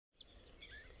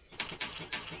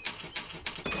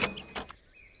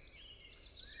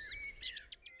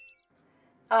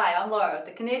Hi, I'm Laura at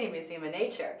the Canadian Museum of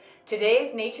Nature.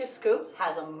 Today's Nature Scoop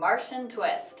has a Martian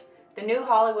twist. The new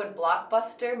Hollywood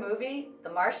blockbuster movie,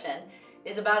 The Martian,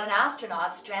 is about an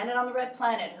astronaut stranded on the red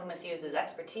planet who must use his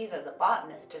expertise as a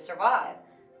botanist to survive.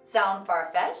 Sound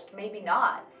far-fetched? Maybe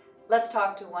not. Let's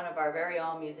talk to one of our very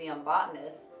own museum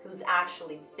botanists who's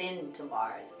actually been to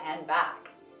Mars and back.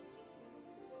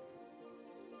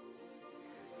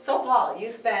 So Paul, you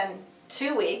spent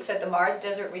 2 weeks at the Mars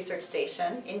Desert Research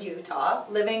Station in Utah,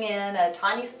 living in a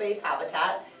tiny space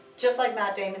habitat, just like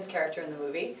Matt Damon's character in the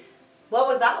movie. What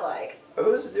was that like? It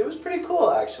was pretty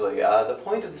cool, actually. The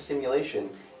point of the simulation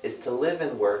is to live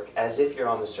and work as if you're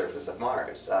on the surface of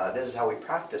Mars. This is how we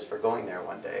practice for going there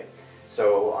one day.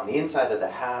 So on the inside of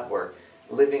the hab, we're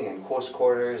living in close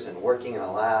quarters and working in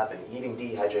a lab and eating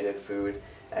dehydrated food.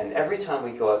 And every time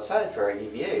we go outside for our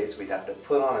EVAs, we'd have to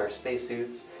put on our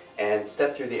spacesuits and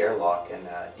step through the airlock and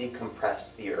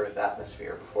decompress the Earth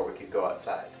atmosphere before we could go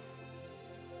outside.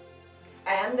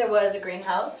 And there was a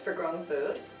greenhouse for growing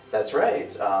food. That's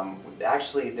right.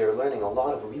 Actually, they're learning a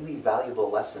lot of really valuable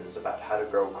lessons about how to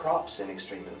grow crops in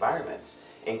extreme environments,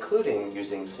 including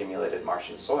using simulated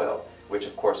Martian soil, which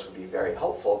of course would be very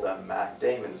helpful to Matt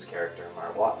Damon's character,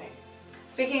 Martian.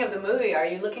 Speaking of the movie, are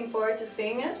you looking forward to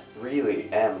seeing it? Really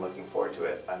am looking forward to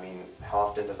it. I mean, how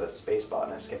often does a space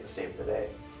botanist get to save the day?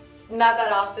 Not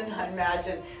that often, I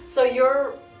imagine. So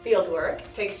your field work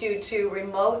takes you to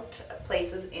remote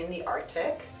places in the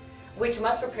Arctic, which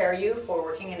must prepare you for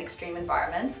working in extreme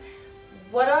environments.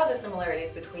 What are the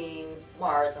similarities between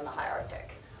Mars and the high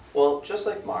Arctic? Well, just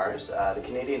like Mars, the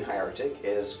Canadian high Arctic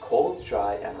is cold,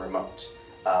 dry, and remote.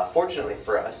 Fortunately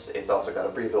for us, it's also got a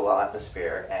breathable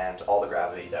atmosphere and all the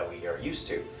gravity that we are used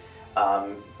to.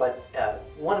 But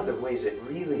one of the ways it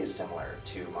really is similar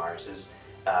to Mars is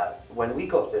when we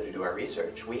go up there to do our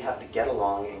research, we have to get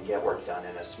along and get work done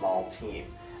in a small team.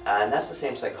 And that's the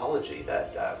same psychology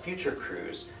that future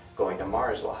crews going to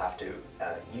Mars will have to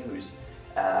use.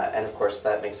 And of course,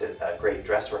 that makes it a great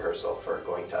dress rehearsal for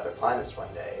going to other planets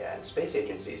one day. And space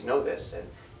agencies know this and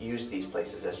use these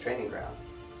places as training ground.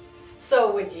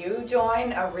 So would you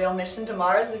join a real mission to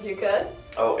Mars if you could?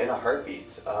 Oh, in a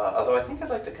heartbeat. Although I think I'd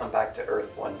like to come back to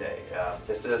Earth one day.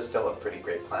 This is still a pretty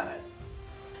great planet.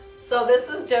 So this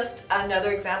is just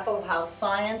another example of how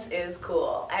science is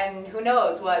cool. And who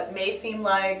knows, what may seem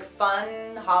like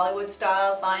fun,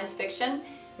 Hollywood-style science fiction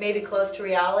may be close to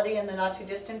reality in the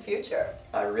not-too-distant future.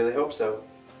 I really hope so.